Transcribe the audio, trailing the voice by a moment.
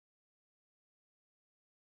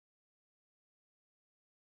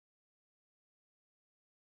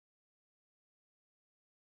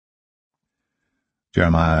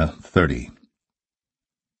Jeremiah 30.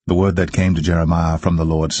 The word that came to Jeremiah from the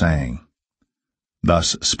Lord, saying,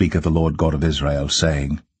 Thus speaketh the Lord God of Israel,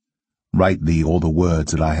 saying, Write thee all the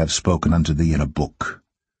words that I have spoken unto thee in a book.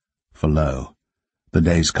 For lo, the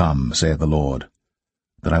days come, saith the Lord,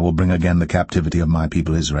 that I will bring again the captivity of my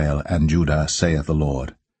people Israel and Judah, saith the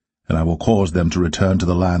Lord, and I will cause them to return to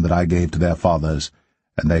the land that I gave to their fathers,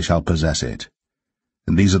 and they shall possess it.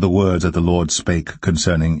 And these are the words that the Lord spake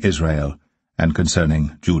concerning Israel, and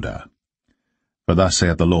concerning Judah. For thus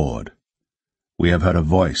saith the Lord, We have heard a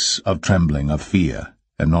voice of trembling, of fear,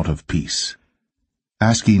 and not of peace.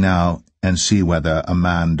 Ask ye now, and see whether a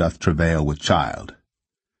man doth travail with child.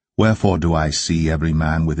 Wherefore do I see every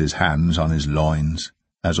man with his hands on his loins,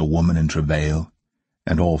 as a woman in travail,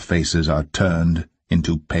 and all faces are turned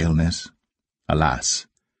into paleness? Alas,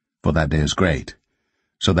 for that day is great,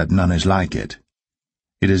 so that none is like it.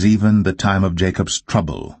 It is even the time of Jacob's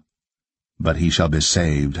trouble, but he shall be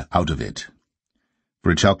saved out of it.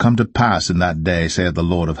 For it shall come to pass in that day, saith the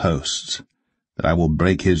Lord of hosts, that I will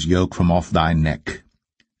break his yoke from off thy neck,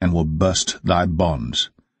 and will burst thy bonds,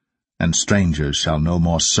 and strangers shall no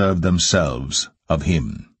more serve themselves of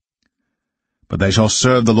him. But they shall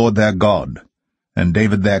serve the Lord their God, and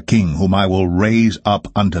David their king, whom I will raise up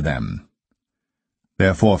unto them.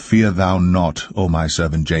 Therefore fear thou not, O my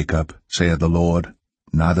servant Jacob, saith the Lord,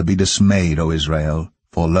 neither be dismayed, O Israel,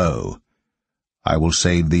 for lo, I will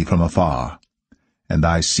save thee from afar, and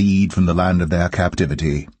thy seed from the land of their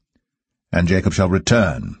captivity. And Jacob shall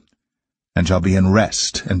return, and shall be in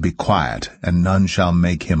rest, and be quiet, and none shall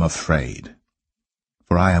make him afraid.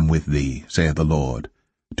 For I am with thee, saith the Lord,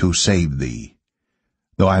 to save thee.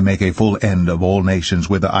 Though I make a full end of all nations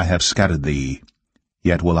whither I have scattered thee,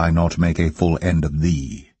 yet will I not make a full end of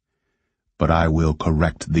thee. But I will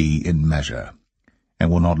correct thee in measure, and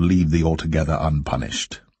will not leave thee altogether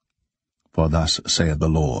unpunished. For thus saith the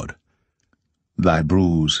Lord, Thy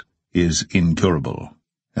bruise is incurable,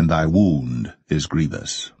 and thy wound is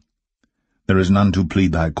grievous. There is none to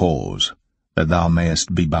plead thy cause, that thou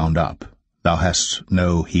mayest be bound up. Thou hast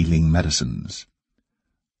no healing medicines.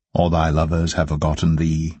 All thy lovers have forgotten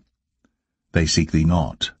thee. They seek thee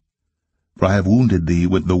not. For I have wounded thee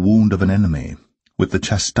with the wound of an enemy, with the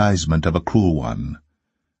chastisement of a cruel one,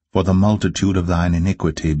 for the multitude of thine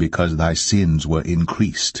iniquity, because thy sins were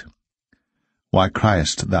increased. Why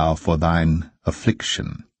criest thou for thine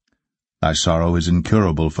affliction? Thy sorrow is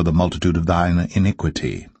incurable for the multitude of thine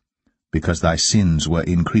iniquity, because thy sins were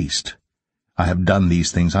increased. I have done these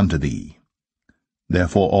things unto thee.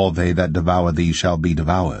 Therefore all they that devour thee shall be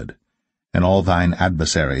devoured, and all thine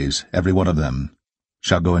adversaries, every one of them,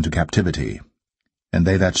 shall go into captivity. And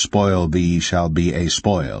they that spoil thee shall be a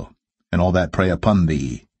spoil, and all that prey upon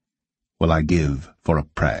thee will I give for a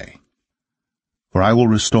prey. For I will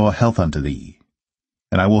restore health unto thee,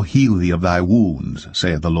 and I will heal thee of thy wounds,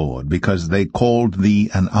 saith the Lord, because they called thee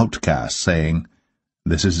an outcast, saying,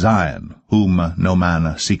 This is Zion, whom no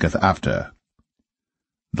man seeketh after.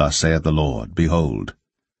 Thus saith the Lord, Behold,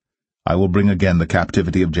 I will bring again the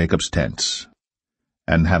captivity of Jacob's tents,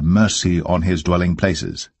 and have mercy on his dwelling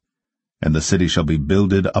places, and the city shall be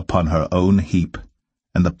builded upon her own heap,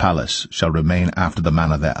 and the palace shall remain after the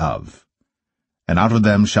manner thereof. And out of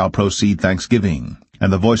them shall proceed thanksgiving,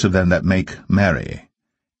 and the voice of them that make merry.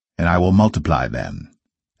 And I will multiply them,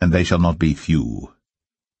 and they shall not be few.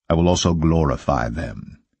 I will also glorify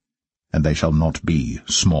them, and they shall not be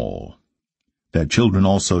small. Their children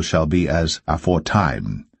also shall be as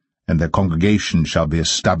aforetime, and their congregation shall be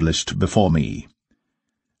established before me.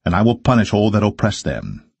 And I will punish all that oppress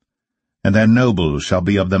them. And their nobles shall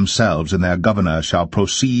be of themselves, and their governor shall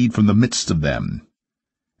proceed from the midst of them.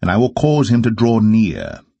 And I will cause him to draw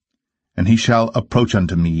near, and he shall approach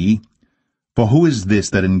unto me. For who is this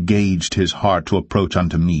that engaged his heart to approach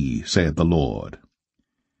unto me, saith the Lord?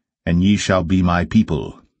 And ye shall be my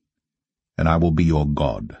people, and I will be your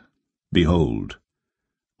God. Behold,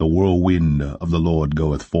 the whirlwind of the Lord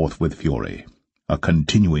goeth forth with fury, a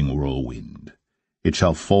continuing whirlwind. It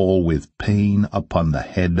shall fall with pain upon the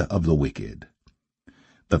head of the wicked.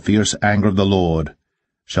 The fierce anger of the Lord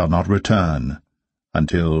shall not return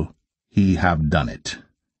until he have done it,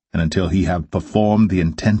 and until he have performed the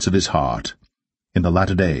intents of his heart. In the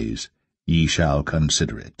latter days ye shall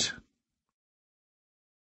consider it.